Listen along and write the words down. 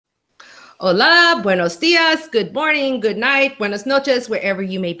Hola, buenos dias, good morning, good night, buenas noches, wherever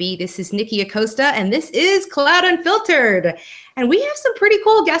you may be. This is Nikki Acosta, and this is Cloud Unfiltered. And we have some pretty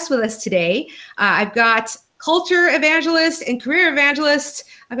cool guests with us today. I've got culture evangelist and career evangelist.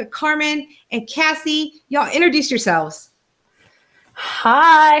 I've got Carmen and Cassie. Y'all introduce yourselves.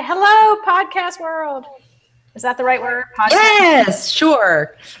 Hi. Hello, podcast world. Is that the right word? Podcast? Yes,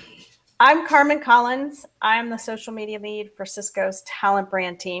 sure. I'm Carmen Collins. I'm the social media lead for Cisco's talent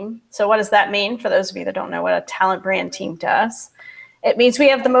brand team. So what does that mean for those of you that don't know what a talent brand team does? It means we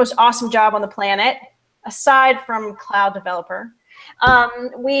have the most awesome job on the planet, aside from cloud developer.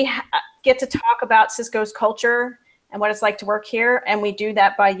 We get to talk about Cisco's culture and what it's like to work here. And we do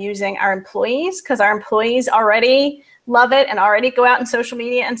that by using our employees, because our employees already love it and already go out in social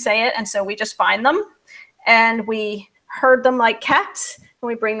media and say it. And so we just find them and we herd them like cats. And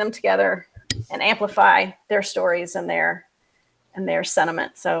we bring them together and amplify their stories and their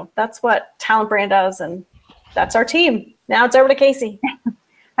sentiment. So that's what Talent Brand does, and that's our team. Now it's over to Casey.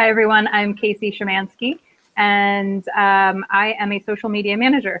 Hi, everyone. I'm Casie Shimansky, and I am a social media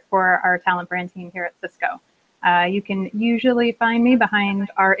manager for our Talent Brand team here at Cisco. You can usually find me behind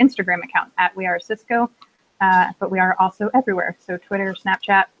our Instagram account at We Are Cisco, but we are also everywhere. So Twitter,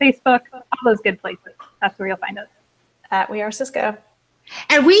 Snapchat, Facebook, all those good places. That's where you'll find us. At We Are Cisco.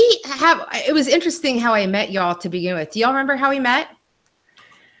 And it was interesting how I met y'all to begin with. Do y'all remember how we met?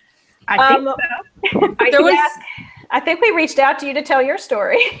 I think so. I think we reached out to you to tell your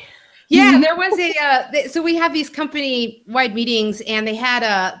story. Yeah, there was so we have these company-wide meetings, and they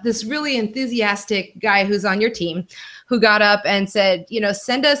had this really enthusiastic guy who's on your team who got up and said,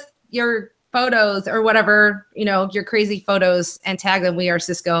 send us your photos or whatever, your crazy photos, and tag them We Are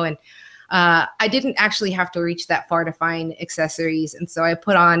Cisco. And I didn't actually have to reach that far to find accessories. And so I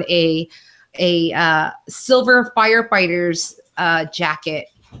put on a silver firefighter's jacket.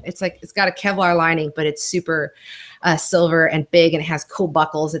 It's got a Kevlar lining, but it's super silver and big, and it has cool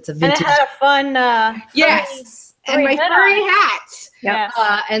buckles. It's a vintage. And it had a fun yes. And my furry hat. Yes.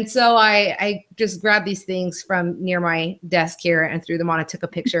 And so I just grabbed these things from near my desk here and threw them on and took a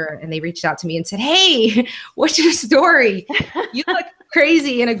picture, and they reached out to me and said, "Hey, what's your story? You look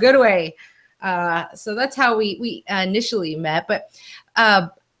crazy in a good way." So that's how we initially met. But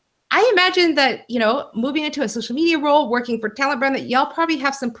I imagine that, moving into a social media role, working for Talent Brand, that y'all probably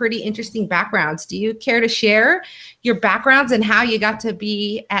have some pretty interesting backgrounds. Do you care to share your backgrounds and how you got to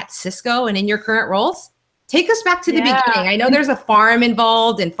be at Cisco and in your current roles? Take us back to the beginning. I know there's a farm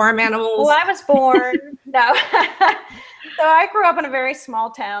involved and farm animals. Well, I was born. No. So I grew up in a very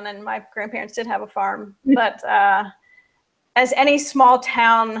small town, and my grandparents did have a farm. But as any small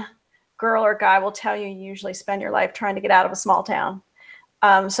town girl or guy will tell you, you usually spend your life trying to get out of a small town.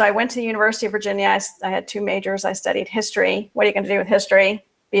 So I went to the University of Virginia. I had two majors. I studied history. What are you going to do with history?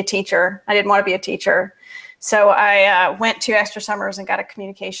 Be a teacher. I didn't want to be a teacher. So I went 2 extra summers and got a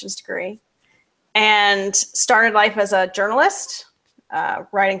communications degree and started life as a journalist,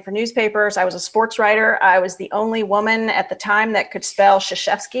 writing for newspapers. I was a sports writer. I was the only woman at the time that could spell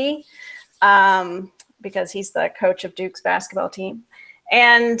Krzyzewski, because he's the coach of Duke's basketball team.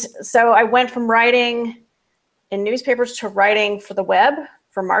 And so I went from writing in newspapers to writing for the web,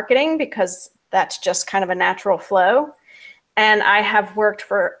 for marketing, because that's just kind of a natural flow. And I have worked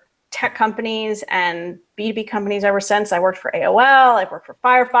for tech companies and B2B companies ever since. I worked for AOL, I've worked for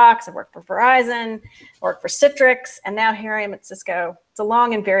Firefox, I've worked for Verizon, I worked for Citrix, and now here I am at Cisco. It's a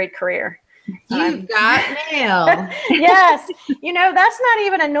long and varied career. You've got mail. Yes. That's not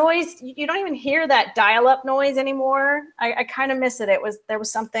even a noise. You don't even hear that dial-up noise anymore. I kind of miss it. There was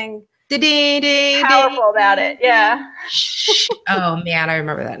something powerful about it. Yeah. Oh man, I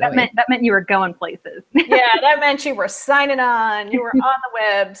remember that. That meant you were going places. Yeah, that meant you were signing on. You were on the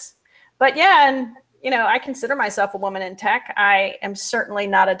webs. But yeah, and I consider myself a woman in tech. I am certainly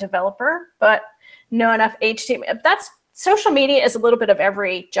not a developer, but know enough HTML. Social media is a little bit of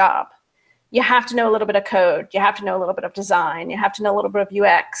every job. You have to know a little bit of code. You have to know a little bit of design. You have to know a little bit of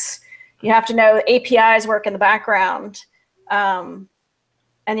UX. You have to know APIs work in the background. And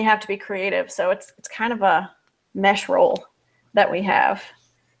you have to be creative. So it's kind of a mesh role that we have.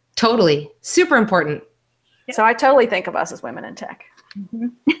 Totally. Super important. So I totally think of us as women in tech. Mm-hmm.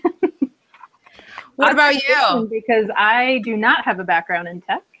 What about you? Because I do not have a background in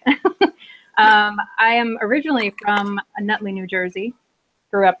tech. I am originally from Nutley, New Jersey.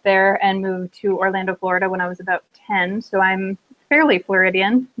 Grew up there and moved to Orlando, Florida when I was about 10. So I'm fairly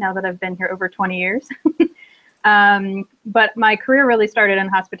Floridian now that I've been here over 20 years. But my career really started in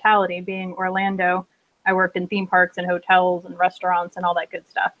hospitality. Being Orlando, I worked in theme parks and hotels and restaurants and all that good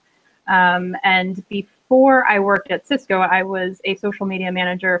stuff. And before I worked at Cisco, I was a social media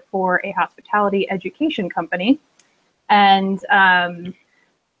manager for a hospitality education company. And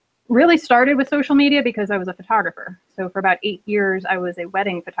really started with social media because I was a photographer. So for about 8 years, I was a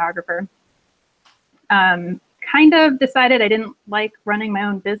wedding photographer. Kind of decided I didn't like running my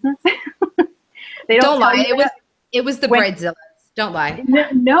own business. They don't lie. It was the bridezillas. Don't lie.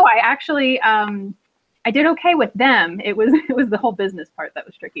 No, I actually I did okay with them. It was the whole business part that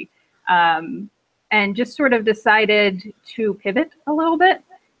was tricky, and just sort of decided to pivot a little bit.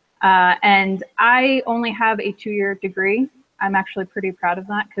 And I only have a 2-year degree. I'm actually pretty proud of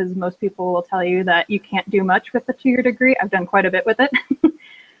that because most people will tell you that you can't do much with a 2-year degree. I've done quite a bit with it.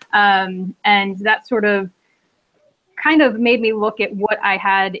 And that sort of kind of made me look at what I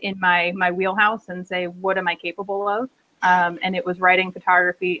had in my wheelhouse and say, what am I capable of? And it was writing,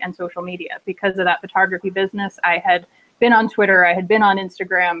 photography, and social media. Because of that photography business, I had been on Twitter, I had been on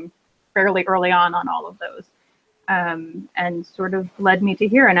Instagram fairly early on all of those. And sort of led me to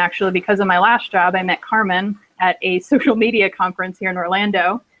here. And actually, because of my last job, I met Carmen at a social media conference here in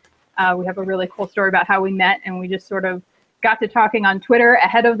Orlando. We have a really cool story about how we met, and we just sort of got to talking on Twitter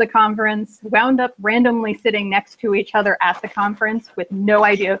ahead of the conference, wound up randomly sitting next to each other at the conference with no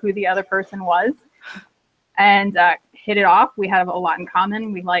idea who the other person was, and hit it off. We have a lot in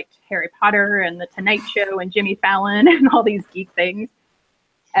common. We liked Harry Potter and The Tonight Show and Jimmy Fallon and all these geek things.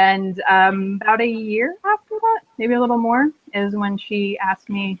 And about a year after that, maybe a little more, is when she asked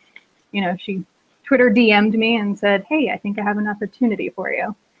me, she Twitter DM'd me and said, hey, I think I have an opportunity for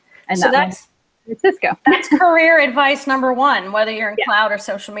you. And so that's Cisco. That's career advice number one, whether you're in cloud or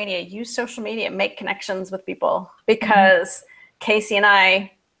social media. Use social media, make connections with people, because Casie and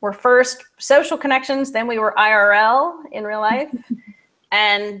I were first social connections, then we were IRL in real life,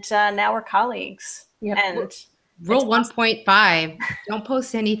 and now we're colleagues. Yep. And Rule 1.5, don't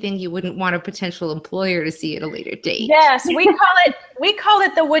post anything you wouldn't want a potential employer to see at a later date. Yes, we call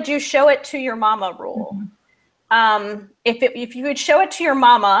it the would you show it to your mama rule. If you would show it to your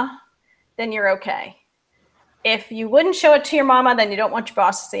mama, then you're okay. If you wouldn't show it to your mama, then you don't want your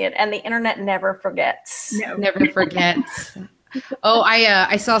boss to see it. And the internet never forgets. No, never forgets. Oh,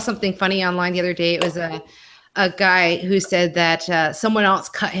 I saw something funny online the other day. It was a guy who said that someone else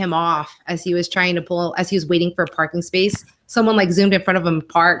cut him off as he was waiting for a parking space. Someone like zoomed in front of him,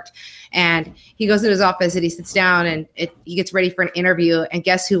 parked, and he goes to his office and he sits down and he gets ready for an interview. And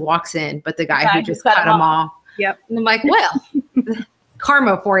guess who walks in? But the guy who just cut him off. Yep. And I'm like, well,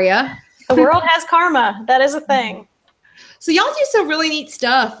 karma for you. The world has karma. That is a thing. So y'all do some really neat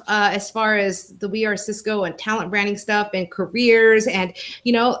stuff as far as the We Are Cisco and talent branding stuff and careers. And,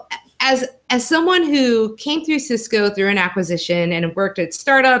 as someone who came through Cisco through an acquisition and worked at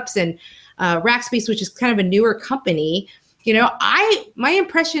startups and Rackspace, which is kind of a newer company, my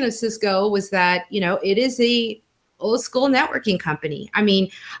impression of Cisco was that, it is a old school networking company. I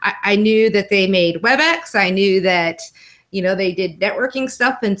mean, I knew that they made WebEx. I knew that, they did networking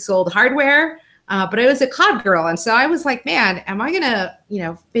stuff and sold hardware. But I was a cloud girl. And so I was like, man, am I going to,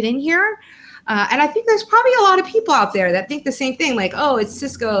 fit in here? And I think there's probably a lot of people out there that think the same thing, like, oh, it's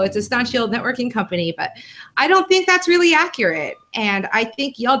Cisco, it's a staunch old networking company. But I don't think that's really accurate. And I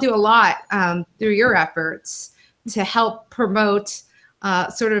think y'all do a lot through your efforts to help promote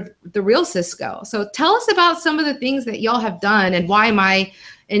sort of the real Cisco. So tell us about some of the things that y'all have done and why my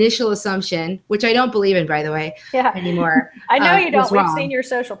initial assumption, which I don't believe in, by the way, anymore. I know you don't. We've seen your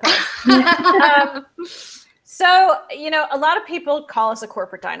social posts. So, a lot of people call us a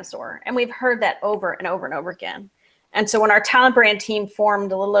corporate dinosaur, and we've heard that over and over and over again. And so when our talent brand team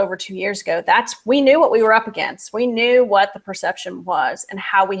formed a little over 2 years ago, we knew what we were up against. We knew what the perception was and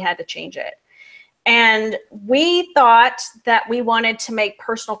how we had to change it. And we thought that we wanted to make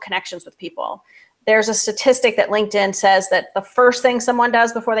personal connections with people. There's a statistic that LinkedIn says that the first thing someone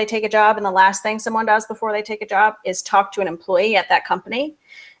does before they take a job and the last thing someone does before they take a job is talk to an employee at that company.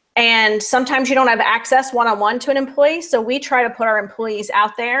 And sometimes you don't have access one-on-one to an employee. So we try to put our employees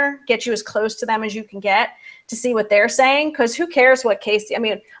out there, get you as close to them as you can get to see what they're saying. Because who cares what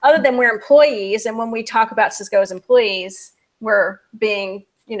Casie, other than we're employees. And when we talk about Cisco as employees, we're being,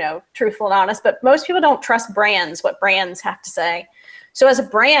 truthful and honest. But most people don't trust brands, what brands have to say. So as a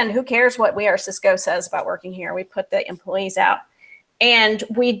brand, who cares what We Are Cisco says about working here? We put the employees out. And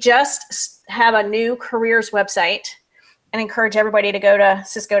we just have a new careers website and encourage everybody to go to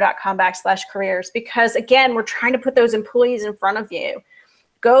cisco.com/careers, because again, we're trying to put those employees in front of you.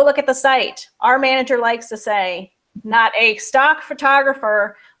 Go look at the site. Our manager likes to say, not a stock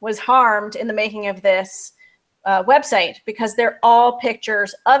photographer was harmed in the making of this website, because they're all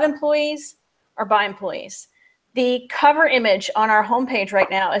pictures of employees or by employees. The cover image on our homepage right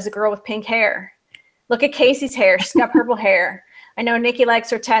now is a girl with pink hair. Look at Casey's hair. She's got purple hair. I know Nikki likes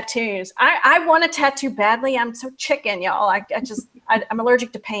her tattoos. I want a tattoo badly. I'm so chicken, y'all. I'm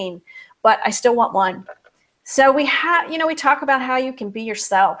allergic to pain, but I still want one. So we talk about how you can be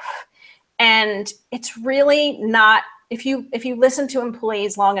yourself. And it's really not, if you listen to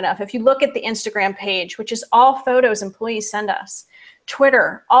employees long enough, if you look at the Instagram page, which is all photos employees send us,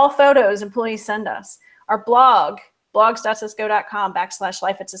 Twitter, all photos employees send us, our blog,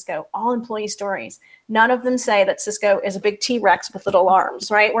 blogs.cisco.com/life@Cisco, all employee stories. None of them say that Cisco is a big T-Rex with little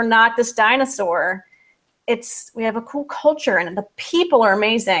arms, right? We're not this dinosaur. We have a cool culture and the people are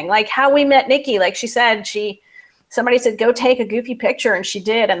amazing. Like how we met Nikki, like she said, somebody said, go take a goofy picture, and she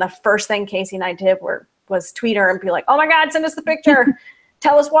did. And the first thing Casey and I did was tweet her and be like, oh my God, send us the picture.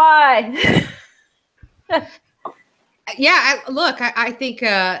 Tell us why. Yeah, I think,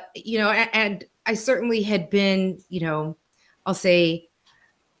 and I certainly had been, I'll say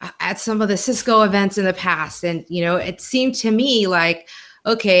at some of the Cisco events in the past. And, it seemed to me like,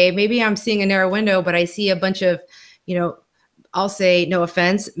 okay, maybe I'm seeing a narrow window, but I see a bunch of, I'll say, no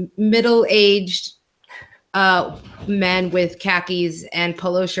offense, middle-aged men with khakis and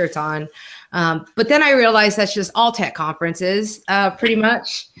polo shirts on. But then I realized that's just all tech conferences, pretty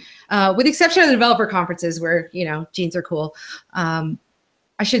much, with the exception of the developer conferences where, jeans are cool. I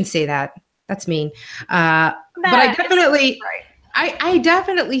shouldn't say that. That's mean. But I definitely, I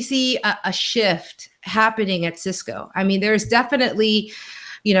definitely see a shift happening at Cisco. I mean, there's definitely,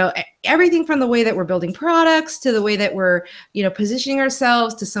 everything from the way that we're building products to the way that we're, positioning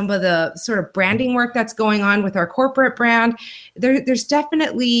ourselves to some of the sort of branding work that's going on with our corporate brand. There's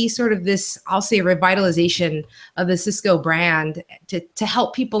definitely sort of this, I'll say, revitalization of the Cisco brand to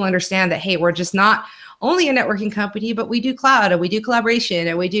help people understand that, hey, we're just not only a networking company, but we do cloud and we do collaboration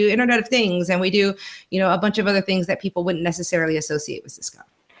and we do Internet of Things and we do, a bunch of other things that people wouldn't necessarily associate with Cisco.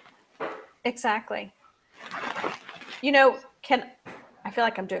 Exactly. I feel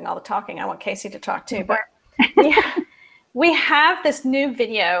like I'm doing all the talking. I want Casey to talk too, but we have this new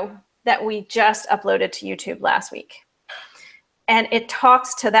video that we just uploaded to YouTube last week. And it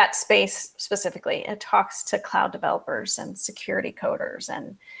talks to that space specifically. It talks to cloud developers and security coders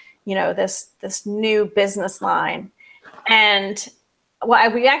and, this new business line. And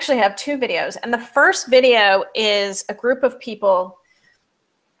we actually have two videos. And the first video is a group of people.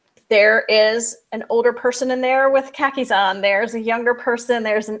 There is an older person in there with khakis on. There's a younger person.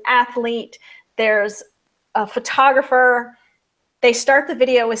 There's an athlete. There's a photographer. They start the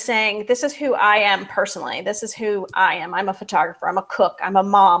video with saying, this is who I am personally. This is who I am. I'm a photographer. I'm a cook. I'm a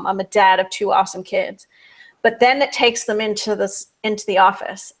mom. I'm a dad of 2 awesome kids. But then it takes them into the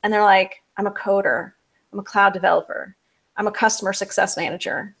office. And they're like, I'm a coder. I'm a cloud developer. I'm a customer success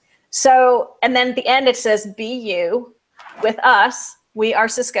manager. So, and then at the end it says, be you with us. We are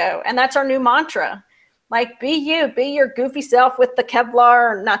Cisco. And that's our new mantra. Like, be you, be your goofy self with the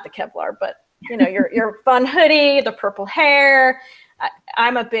Kevlar, not the Kevlar, but your fun hoodie, the purple hair.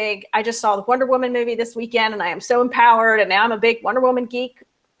 I just saw the Wonder Woman movie this weekend and I am so empowered. And now I'm a big Wonder Woman geek.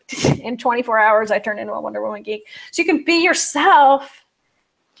 In 24 hours, I turned into a Wonder Woman geek. So you can be yourself.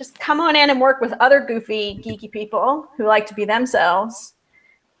 Just come on in and work with other goofy, geeky people who like to be themselves.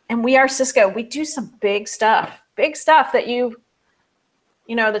 And we are Cisco. We do some big stuff that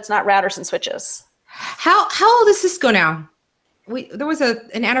that's not routers and switches. How old is Cisco now? There was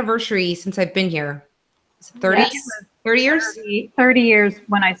an anniversary since I've been here. 30? Yes. 30 years? 30 years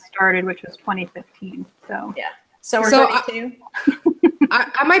when I started, which was 2015. So yeah. So we're 32.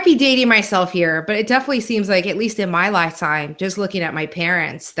 I might be dating myself here, but it definitely seems like, at least in my lifetime, just looking at my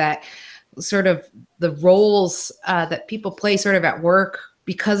parents, that sort of the roles that people play sort of at work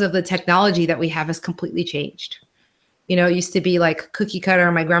because of the technology that we have has completely changed. It used to be like cookie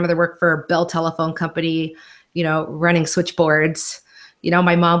cutter. My grandmother worked for a Bell telephone company, running switchboards.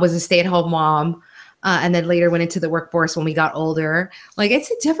 My mom was a stay-at-home mom. And then later went into the workforce when we got older. Like,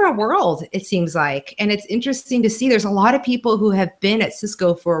 it's a different world, it seems like. And it's interesting to see there's a lot of people who have been at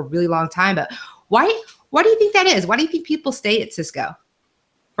Cisco for a really long time. But why do you think that is? Why do you think people stay at Cisco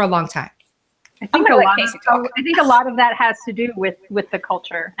for a long time? I think a lot of that has to do with the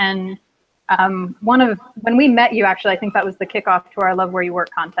culture. And when we met you, actually, I think that was the kickoff to our Love Where You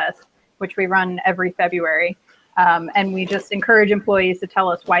Work contest, which we run every February. And we just encourage employees to tell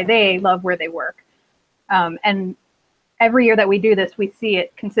us why they love where they work. And every year that we do this, we see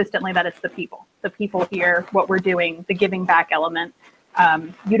it consistently that it's the people here, what we're doing, the giving back element.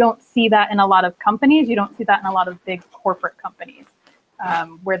 You don't see that in a lot of companies. You don't see that in a lot of big corporate companies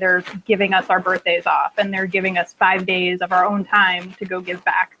where they're giving us our birthdays off and they're giving us 5 days of our own time to go give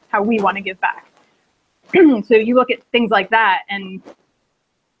back how we want to give back. So you look at things like that, and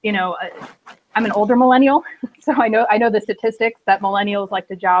you know, I'm an older millennial, so I know the statistics that millennials like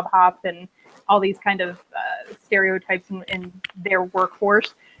to job hop and all these kind of stereotypes in their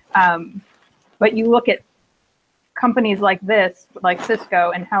workforce. But you look at companies like this, like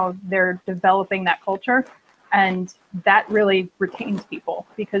Cisco, and how they're developing that culture, and that really retains people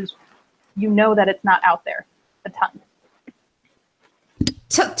because you know that it's not out there a ton.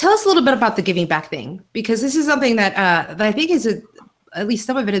 Tell us a little bit about the giving back thing, because this is something that I think is at least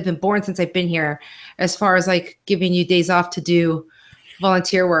some of it has been born since I've been here, as far as like giving you days off to do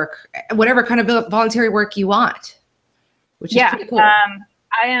volunteer work, whatever kind of voluntary work you want, which is pretty cool.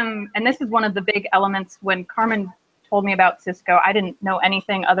 I am, and this is one of the big elements. When Carmen told me about Cisco, I didn't know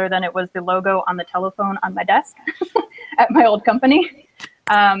anything other than it was the logo on the telephone on my desk at my old company.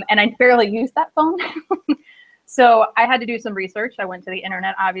 And I barely used that phone. So I had to do some research. I went to the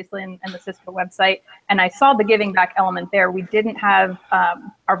internet, obviously, and the Cisco website, and I saw the giving back element there. We didn't have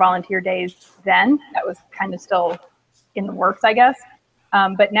our volunteer days then. That was kind of still in the works, I guess.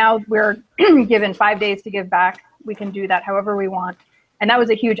 But now we're given 5 days to give back. We can do that however we want. And that was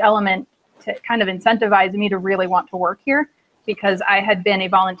a huge element to kind of incentivize me to really want to work here, because I had been a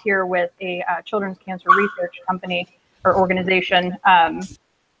volunteer with a children's cancer research company or organization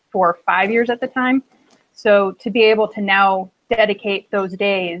for 5 years at the time. So to be able to now dedicate those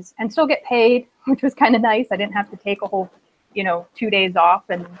days and still get paid, which was kind of nice. I didn't have to take a whole, 2 days off,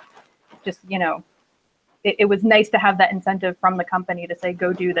 and just, it was nice to have that incentive from the company to say,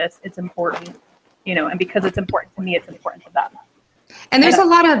 go do this. It's important, and because it's important to me, it's important to them. And there's a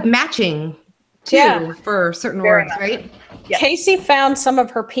lot of matching too for certain works, right? Yeah. Casie found some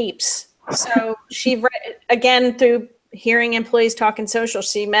of her peeps. So she read, again, through hearing employees talk in social,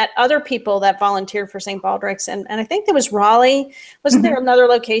 she met other people that volunteered for St. Baldrick's. And I think there was Raleigh. Wasn't there another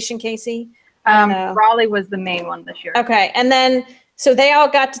location, Casie? Raleigh was the main one this year. Okay. And then, so they all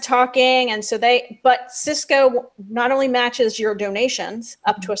got to talking. And so but Cisco not only matches your donations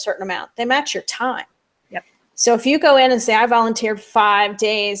up to a certain amount, they match your time. Yep. So if you go in and say, I volunteered 5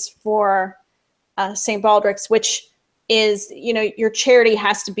 days for St. Baldrick's, which is, your charity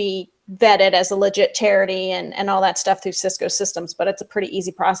has to be vetted as a legit charity and all that stuff through Cisco systems, but it's a pretty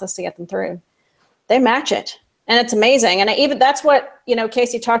easy process to get them through. They match it, and it's amazing. And that's what,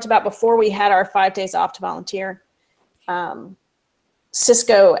 Casie talked about before we had our 5 days off to volunteer.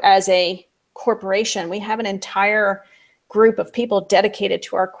 Cisco as a corporation, we have an entire group of people dedicated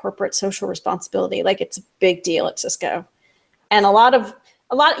to our corporate social responsibility. Like, it's a big deal at Cisco. And a lot,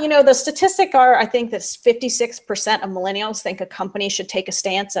 the statistic are, I think that 56% of millennials think a company should take a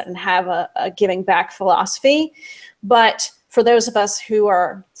stance and have a giving back philosophy. But for those of us who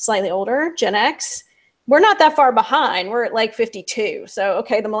are slightly older, Gen X, we're not that far behind. We're at like 52. So,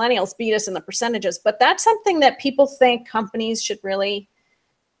 okay, the millennials beat us in the percentages, but that's something that people think companies should really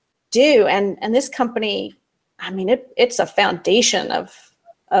do. And this company, I mean, it's a foundation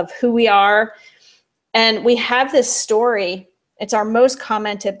of who we are. And we have this story. It's our most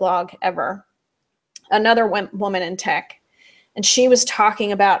commented blog ever. Another woman in tech. And she was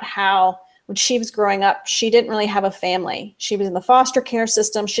talking about how when she was growing up, she didn't really have a family. She was in the foster care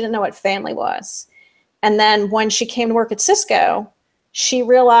system. She didn't know what family was. And then when she came to work at Cisco, she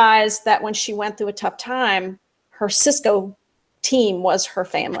realized that when she went through a tough time, her Cisco team was her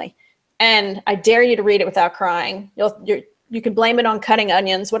family. And I dare you to read it without crying. You can blame it on cutting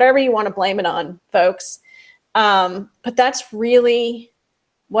onions, whatever you want to blame it on, folks. But that's really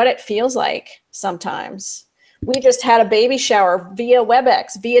what it feels like sometimes. We just had a baby shower via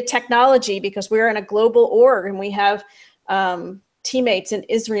WebEx, via technology, because we're in a global org and we have teammates in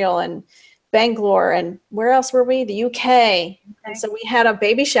Israel and Bangalore, and where else were we? The UK. Okay. And so we had a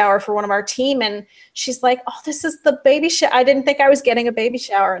baby shower for one of our team, and she's like, oh, this is the baby shower. I didn't think I was getting a baby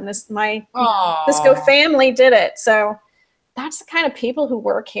shower, and my Cisco family did it. So that's the kind of people who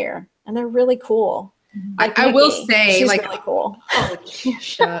work here, and they're really cool. Like I will say, she's really cool. Oh,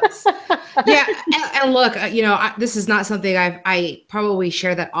 shucks. Yeah, and look, this is not something I probably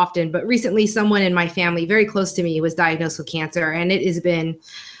share that often, but recently someone in my family, very close to me, was diagnosed with cancer, and it has been,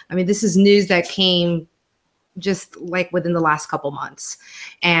 this is news that came just like within the last couple months.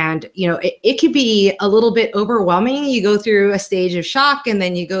 And, it could be a little bit overwhelming. You go through a stage of shock, and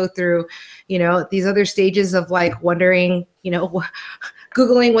then you go through, these other stages of like wondering,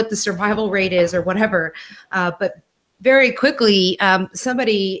 Googling what the survival rate is or whatever. But very quickly,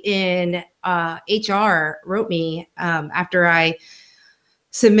 somebody in HR wrote me after I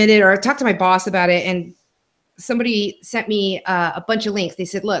submitted or talked to my boss about it and somebody sent me a bunch of links. They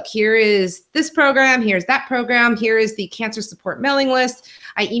said, look, here is this program, here's that program, here is the cancer support mailing list.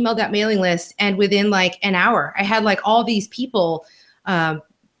 I emailed that mailing list, and within like an hour, I had like all these people,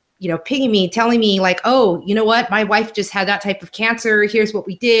 pinging me, telling me like, oh, you know what? My wife just had that type of cancer. Here's what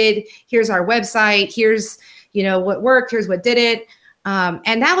we did. Here's our website. Here's, what worked. Here's what did it.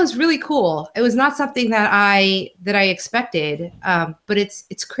 And that was really cool. It was not something that I expected, but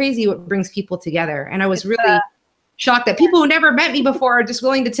it's crazy what brings people together. And I was really shocked that people who never met me before are just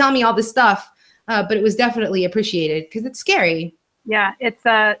willing to tell me all this stuff. But it was definitely appreciated because it's scary. Yeah, it's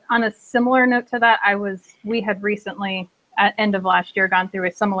on a similar note to that. We had recently at end of last year gone through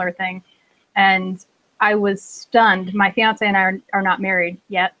a similar thing, and I was stunned. My fiance and I are not married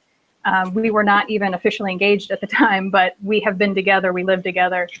yet. We were not even officially engaged at the time, but we have been together. We live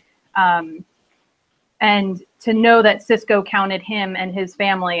together. And to know that Cisco counted him and his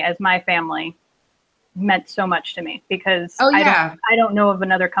family as my family meant so much to me, because I don't know of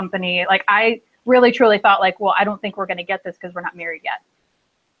another company. Like, I really truly thought like, well, I don't think we're going to get this because we're not married yet.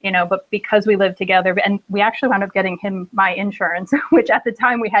 But because we live together, and we actually wound up getting him my insurance, which at the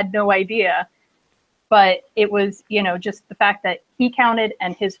time we had no idea. But it was, just the fact that he counted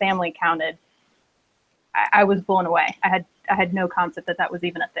and his family counted. I was blown away. I had no concept that was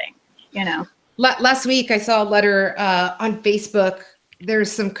even a thing, Last week, I saw a letter on Facebook.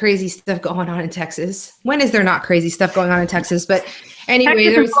 There's some crazy stuff going on in Texas. When is there not crazy stuff going on in Texas? But anyway,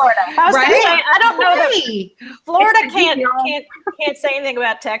 there's Florida. I don't know that Florida can't say anything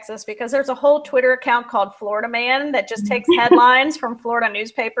about Texas, because there's a whole Twitter account called Florida Man that just takes headlines from Florida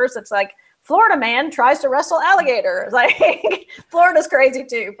newspapers. It's like, Florida man tries to wrestle alligator. Like, Florida's crazy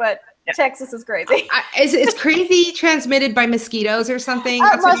too, but Texas is crazy. Is crazy transmitted by mosquitoes or something?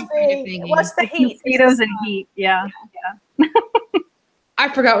 That must be. What's the heat? Mosquitoes and heat. Yeah. I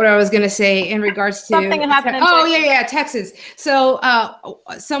forgot what I was going to say in regards to something happened. Texas. So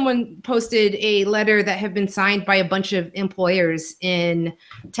someone posted a letter that had been signed by a bunch of employers in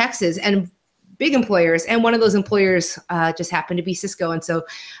Texas, and big employers. And one of those employers just happened to be Cisco. And so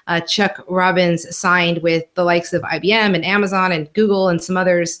Chuck Robbins signed with the likes of IBM and Amazon and Google and some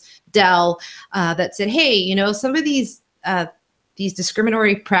others, Dell, that said, hey, some of these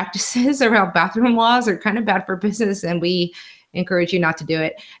discriminatory practices around bathroom laws are kind of bad for business, and we encourage you not to do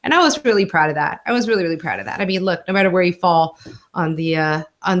it. And I was really proud of that. I was really, really proud of that. I mean, look, no matter where you fall on the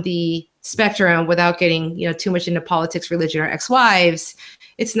spectrum, without getting too much into politics, religion, or ex-wives,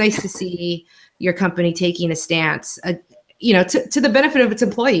 it's nice to see your company taking a stance, to the benefit of its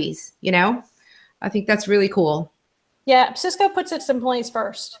employees. I think that's really cool. Yeah, Cisco puts its employees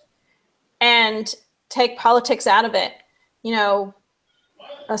first and take politics out of it.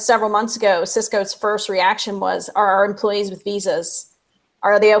 Several months ago, Cisco's first reaction was, are our employees with visas?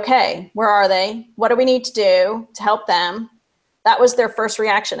 Are they okay? Where are they? What do we need to do to help them? That was their first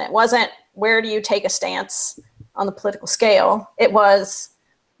reaction. It wasn't, where do you take a stance on the political scale? It was,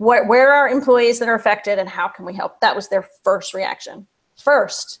 where are employees that are affected and how can we help? That was their first reaction,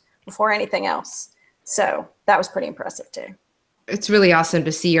 first, before anything else. So that was pretty impressive too. It's really awesome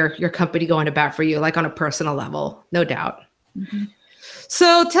to see your company going to bat for you, like on a personal level, no doubt. Mm-hmm.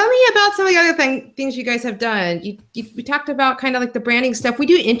 So tell me about some of the other things you guys have done. We talked about kind of like the branding stuff. We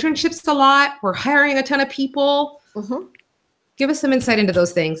do internships a lot. We're hiring a ton of people. Mm-hmm. Give us some insight into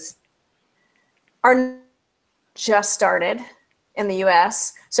those things. Our just started in the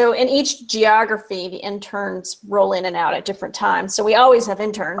US. So in each geography, the interns roll in and out at different times. So we always have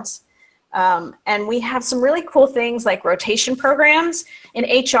interns. And we have some really cool things like rotation programs. In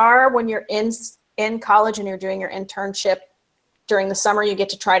HR, when you're in college and you're doing your internship, during the summer, you get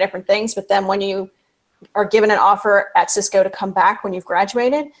to try different things. But then when you are given an offer at Cisco to come back when you've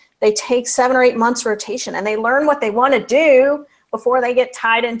graduated, they take 7 or 8 months rotation and they learn what they want to do before they get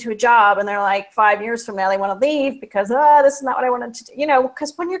tied into a job. And they're like, 5 years from now, they want to leave because, this is not what I wanted to do.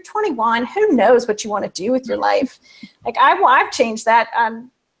 Because when you're 21, who knows what you want to do with your life? Like I've changed that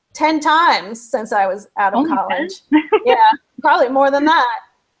 10 times since I was out of college. Yeah, probably more than that.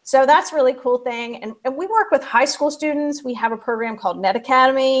 So that's a really cool thing. And we work with high school students. We have a program called Net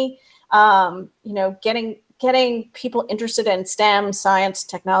Academy, getting people interested in STEM, science,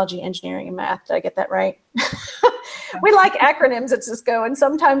 technology, engineering, and math. Did I get that right? We like acronyms at Cisco, and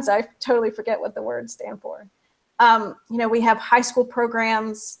sometimes I totally forget what the words stand for. We have high school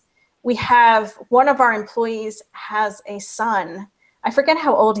programs. We have one of our employees has a son. I forget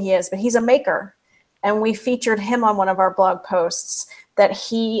how old he is, but he's a maker. And we featured him on one of our blog posts that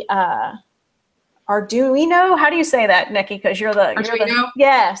he, Arduino, how do you say that, Nikki? Because you're the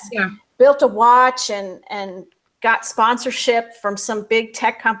yes, yeah. Built a watch and got sponsorship from some big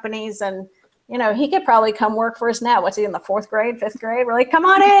tech companies. And, You know, he could probably come work for us now. What's he in the 4th grade, 5th grade? We're like, come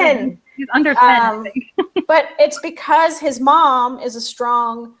on in. He's under 10, I think. But it's because his mom is a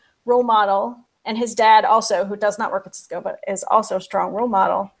strong role model, and his dad also, who does not work at Cisco, but is also a strong role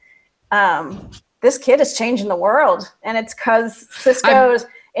model. This kid is changing the world, and it's because Cisco's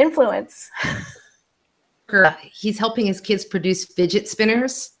influence. He's helping his kids produce fidget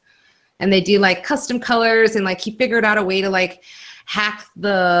spinners, and they do like custom colors, and like he figured out a way to like hack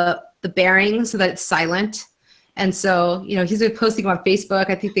the bearing so that it's silent. And so, you know, he's been posting on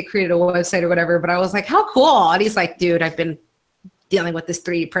Facebook. I think they created a website or whatever, but I was like, how cool. And he's like, dude, I've been dealing with this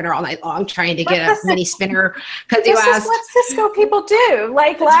 3D printer all night long trying to get a mini spinner. Because this is what Cisco people do.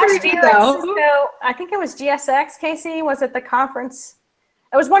 Like last year at Cisco, I think it was GSX, Casey, was at the conference.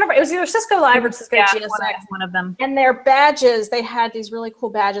 It was it was either Cisco Live or Cisco GSX. One of them. And their badges, they had these really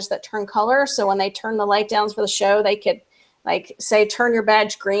cool badges that turn color. So when they turn the light downs for the show, they could like say, turn your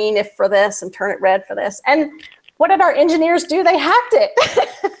badge green if for this and turn it red for this. And what did our engineers do? They hacked it.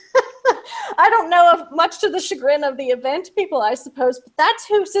 I don't know if much to the chagrin of the event people, I suppose, but that's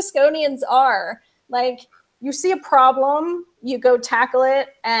who Cisconians are. Like, you see a problem, you go tackle it.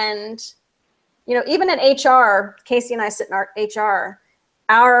 And, you know, even in HR, Casey and I sit in our HR,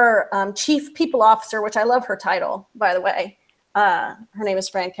 our chief people officer, which I love her title, by the way, her name is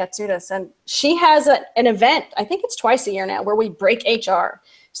Fran Katsoudas, and she has an event, I think it's twice a year now, where we break HR.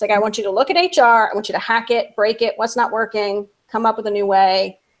 She's like, I want you to look at HR, I want you to hack it, break it, what's not working, come up with a new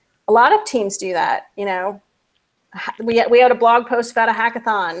way. A lot of teams do that, you know. We had a blog post about a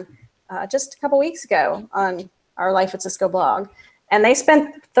hackathon just a couple weeks ago on our Life at Cisco blog, and they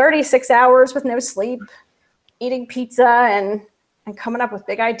spent 36 hours with no sleep, eating pizza and coming up with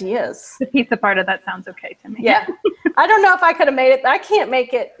big ideas. The pizza part of that sounds okay to me. Yeah. I don't know if I could have made it. I can't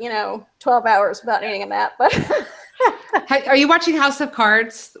make it, you know, 12 hours without eating a nap, but. Are you watching House of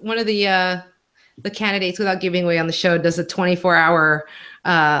Cards? One of the candidates, without giving away on the show, does a 24-hour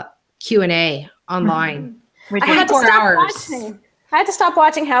Q&A online. I had to stop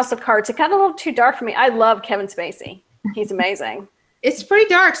watching House of Cards. It got a little too dark for me. I love Kevin Spacey. He's amazing. It's pretty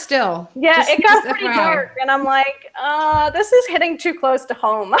dark still. Yeah, it got pretty dark. And I'm like, this is hitting too close to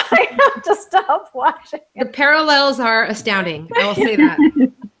home. I have to stop watching it. The parallels are astounding. I will say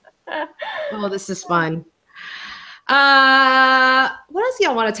that. Oh, this is fun. What else do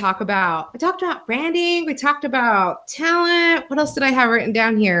y'all want to talk about? We talked about branding. We talked about talent. What else did I have written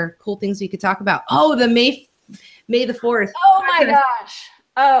down here? Cool things we could talk about. Oh, the May the 4th. Oh my gosh.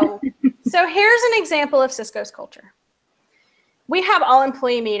 Oh, so here's an example of Cisco's culture. We have all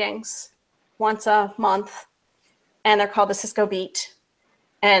employee meetings once a month, and they're called the Cisco Beat.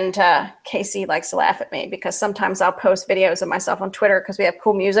 And Casey likes to laugh at me because sometimes I'll post videos of myself on Twitter because we have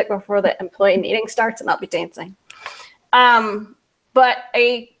cool music before the employee meeting starts, and I'll be dancing. But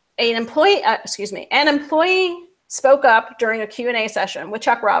an employee spoke up during a Q&A session with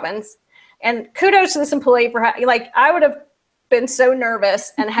Chuck Robbins, and kudos to this employee for I would have been so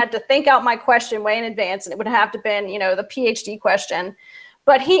nervous and had to think out my question way in advance, and it would have to been, you know, the PhD question.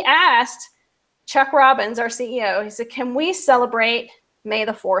 But he asked Chuck Robbins, our CEO, he said, can we celebrate May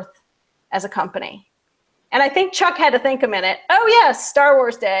the 4th as a company? And I think Chuck had to think a minute. Oh yes, Star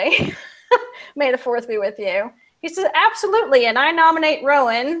Wars Day. May the 4th be with you. He says, absolutely. And I nominate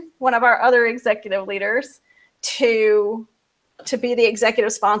Rowan, one of our other executive leaders, to be the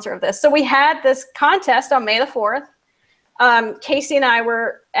executive sponsor of this. So we had this contest on May the 4th. Casey and I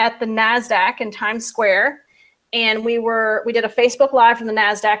were at the NASDAQ in Times Square, and we did a Facebook Live from the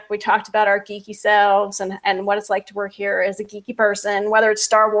NASDAQ. We talked about our geeky selves and what it's like to work here as a geeky person, whether it's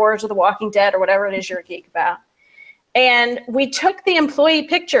Star Wars or The Walking Dead or whatever it is you're a geek about. And we took the employee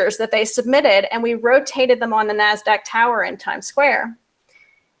pictures that they submitted and we rotated them on the NASDAQ tower in Times Square.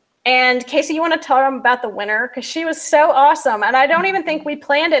 And Casey, you want to tell them about the winner? Because she was so awesome. And I don't even think we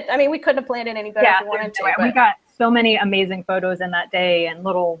planned it. I mean, we couldn't have planned it any better if we wanted to. We got so many amazing photos in that day and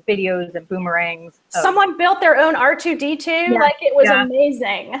little videos and boomerangs. Someone built their own R2-D2. Yeah, like it was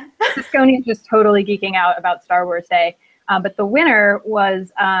amazing. Cisconians just totally geeking out about Star Wars Day. But the winner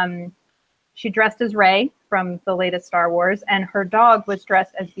was, she dressed as Rey from the latest Star Wars, and her dog was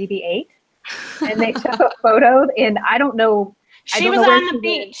dressed as BB-8. And they took a photo in, I don't know. She was on the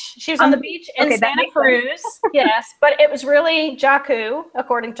beach. She was on the beach in Santa Cruz. Yes, but it was really Jakku,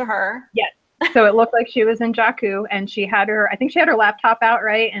 according to her. Yes. So it looked like she was in Jakku, and she had her, I think she had her laptop out,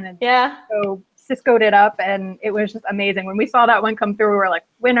 right? And so Cisco'd it up, and it was just amazing. When we saw that one come through, we were like,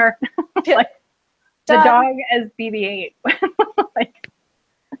 winner. Like, the dog as BB-8. Like,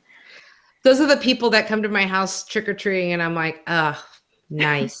 those are the people that come to my house trick-or-treating, and I'm like, oh,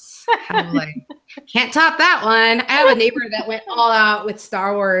 nice. Can't top that one. I have a neighbor that went all out with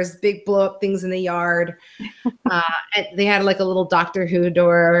Star Wars, big blow up things in the yard. And they had like a little Doctor Who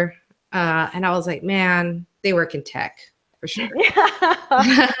door. And I was like, man, they work in tech for sure. Yeah.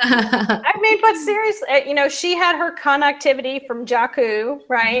 I mean, but seriously, you know, she had her connectivity from Jakku,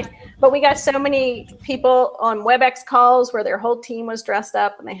 right? But we got so many people on WebEx calls where their whole team was dressed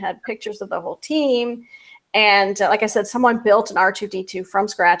up and they had pictures of the whole team. And like I said, someone built an R2D2 from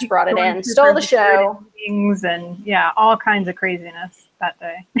scratch, brought it in, stole the show. Things and yeah, all kinds of craziness that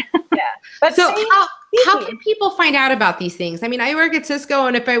day. Yeah. But so how can people find out about these things? I mean, I work at Cisco,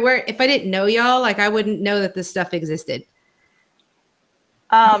 and if I didn't know y'all, like I wouldn't know that this stuff existed.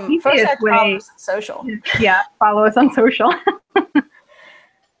 First I'd follow us on social. Yeah, follow us on social.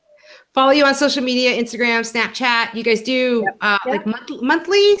 Follow you on social media, Instagram, Snapchat. You guys do like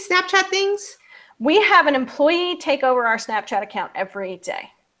monthly Snapchat things? We have an employee take over our Snapchat account every day.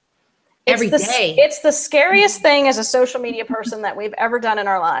 It's the scariest thing as a social media person that we've ever done in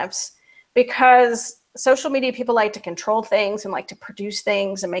our lives, because social media people like to control things and like to produce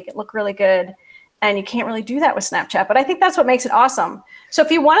things and make it look really good. And you can't really do that with Snapchat. But I think that's what makes it awesome. So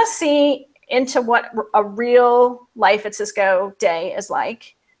if you want to see into what a real life at Cisco day is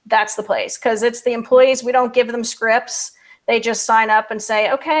like, that's the place. Because it's the employees. We don't give them scripts. They just sign up and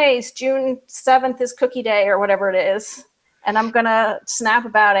say, okay, it's June 7th is cookie day or whatever it is. And I'm going to snap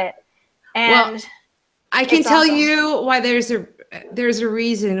about it. And well, I can tell you why there's a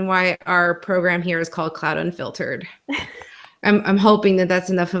reason why our program here is called Cloud Unfiltered. I'm hoping that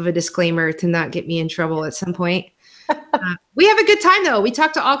that's enough of a disclaimer to not get me in trouble at some point. We have a good time though. We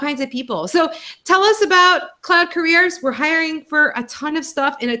talk to all kinds of people. So tell us about Cloud Careers. We're hiring for a ton of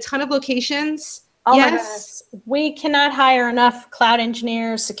stuff in a ton of locations. Oh my goodness. We cannot hire enough cloud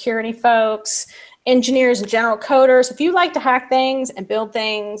engineers, security folks, engineers and general coders. If you like to hack things and build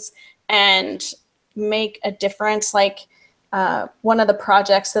things and make a difference, like one of the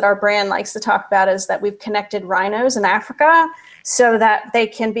projects that our brand likes to talk about is that we've connected rhinos in Africa so that they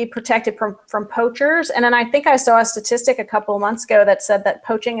can be protected from poachers. And then I think I saw a statistic a couple of months ago that said that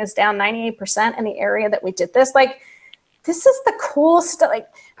poaching is down 98% in the area that we did this. Like, this is the cool stuff. Like,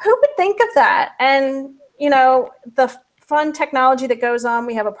 who would think of that? And, you know, the fun technology that goes on,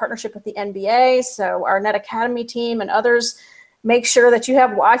 we have a partnership with the NBA. So our Net Academy team and others make sure that you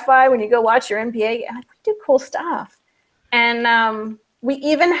have Wi-Fi when you go watch your NBA. And we do cool stuff. And we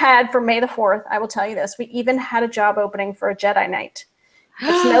even had, for May the 4th, I will tell you this, we even had a job opening for a Jedi Knight.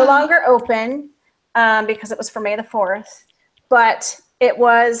 It's no longer open because it was for May the 4th. But it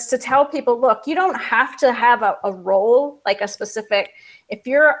was to tell people, look, you don't have to have a role, like a specific, if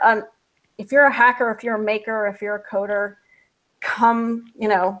you're a hacker, if you're a maker, if you're a coder, come, you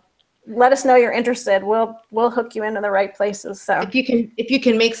know, let us know you're interested. We'll hook you into the right places. So if you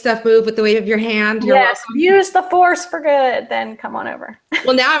can make stuff move with the wave of your hand, you're welcome. Use the force for good, then come on over.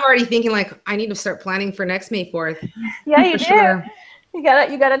 Well, now I'm already thinking like I need to start planning for next May 4th. Yeah, you do. Sure. You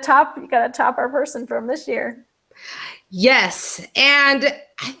gotta top our person from this year. Yes. And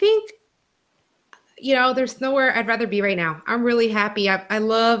I think, you know, there's nowhere I'd rather be right now. I'm really happy. I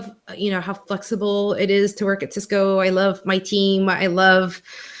love, you know, how flexible it is to work at Cisco. I love my team. I love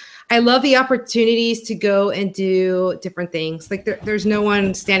the opportunities to go and do different things. Like there's no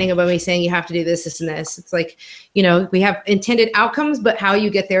one standing above me saying you have to do this, this, and this. It's like, you know, we have intended outcomes, but how you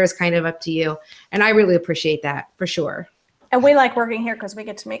get there is kind of up to you. And I really appreciate that for sure. And we like working here because we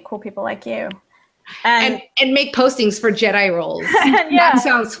get to meet cool people like you. And make postings for Jedi roles. Yeah. That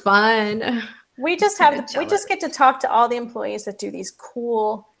sounds fun. We just get to talk to all the employees that do these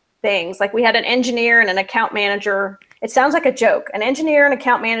cool things. Like we had an engineer and an account manager. It sounds like a joke. An engineer and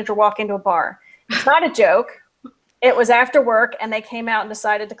account manager walk into a bar. It's not a joke. It was after work and they came out and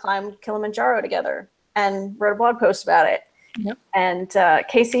decided to climb Kilimanjaro together and wrote a blog post about it. Yep. And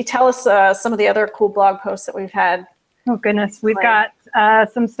Casey, tell us some of the other cool blog posts that we've had. Oh goodness, we've got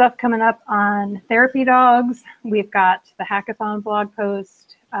some stuff coming up on therapy dogs. We've got the hackathon blog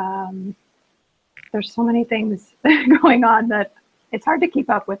post. There's so many things going on that it's hard to keep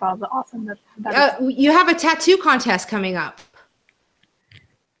up with all the awesome you have a tattoo contest coming up.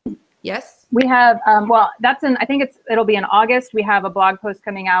 Yes? We have, well, I think it'll be in August. We have a blog post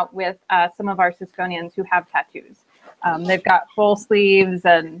coming out with some of our Cisconians who have tattoos. They've got full sleeves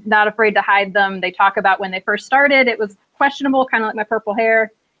and not afraid to hide them. They talk about when they first started, it was questionable, kind of like my purple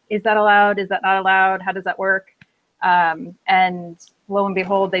hair. Is that allowed? Is that not allowed? How does that work? And lo and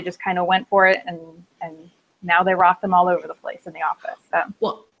behold, they just kind of went for it, and now they rock them all over the place in the office. So.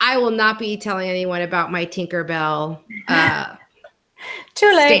 Well, I will not be telling anyone about my Tinkerbell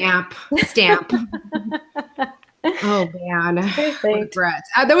Too late. Stamp. Oh man, Too late. regrets.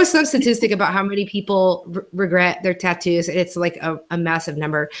 There was some statistic about how many people regret their tattoos. It's like a massive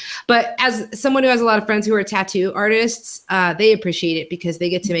number. But as someone who has a lot of friends who are tattoo artists, they appreciate it because they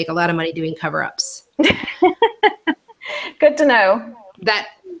get to make a lot of money doing cover-ups. Good to know.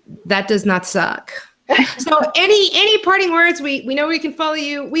 That does not suck. So any parting words? We know we can follow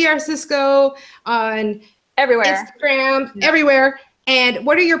you. We are Cisco on Everywhere. Instagram, everywhere. And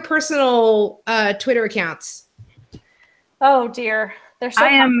what are your personal Twitter accounts? Oh dear, they're so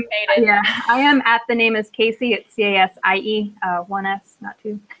complicated. I am at the name is Casie. It's Casie, one S, not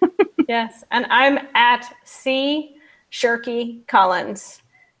two. Yes, and I'm at C Shirky Collins,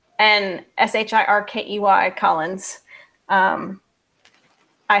 and Shirkey Collins. I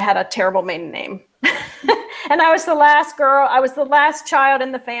had a terrible maiden name, and I was the last girl. I was the last child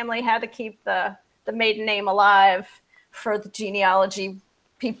in the family. Had to keep the maiden name alive for the genealogy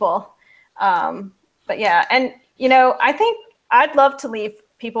people. But yeah, and you know, I think I'd love to leave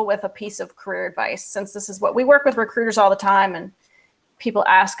people with a piece of career advice, since this is what we work with recruiters all the time, and people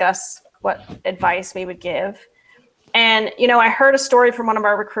ask us what advice we would give. And, you know, I heard a story from one of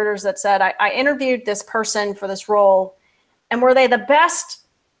our recruiters that said, I interviewed this person for this role, and were they the best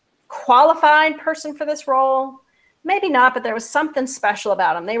qualified person for this role? Maybe not, but there was something special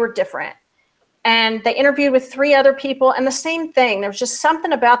about them. They were different. And they interviewed with 3 other people, and the same thing. There was just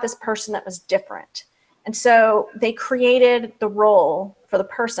something about this person that was different. And so they created the role for the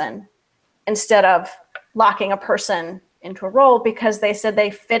person instead of locking a person into a role, because they said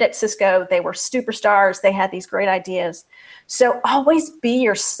they fit at Cisco. They were superstars. They had these great ideas. So always be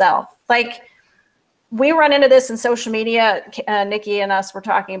yourself. Like, we run into this in social media. Nikki and us were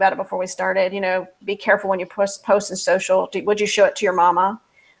talking about it before we started. You know, be careful when you post in social. Would you show it to your mama?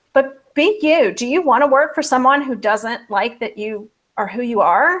 But be you. Do you want to work for someone who doesn't like that you are who you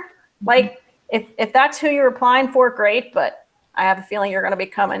are? Mm-hmm. Like, if that's who you're applying for, great. But I have a feeling you're going to be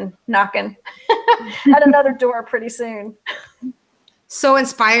coming knocking at another door pretty soon. So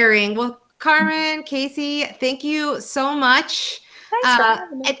inspiring. Well, Carmen, Casie, thank you so much.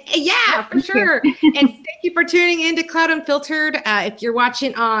 Yeah, for sure. And thank you for tuning in to Cloud Unfiltered. If you're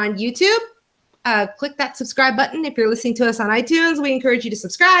watching on YouTube, click that subscribe button. If you're listening to us on iTunes, we encourage you to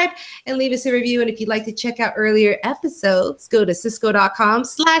subscribe and leave us a review. And if you'd like to check out earlier episodes, go to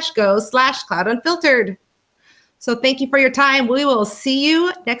cisco.com/go/cloudunfiltered. So thank you for your time. We will see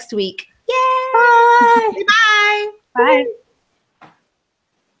you next week. Yay! Bye. Bye. Bye.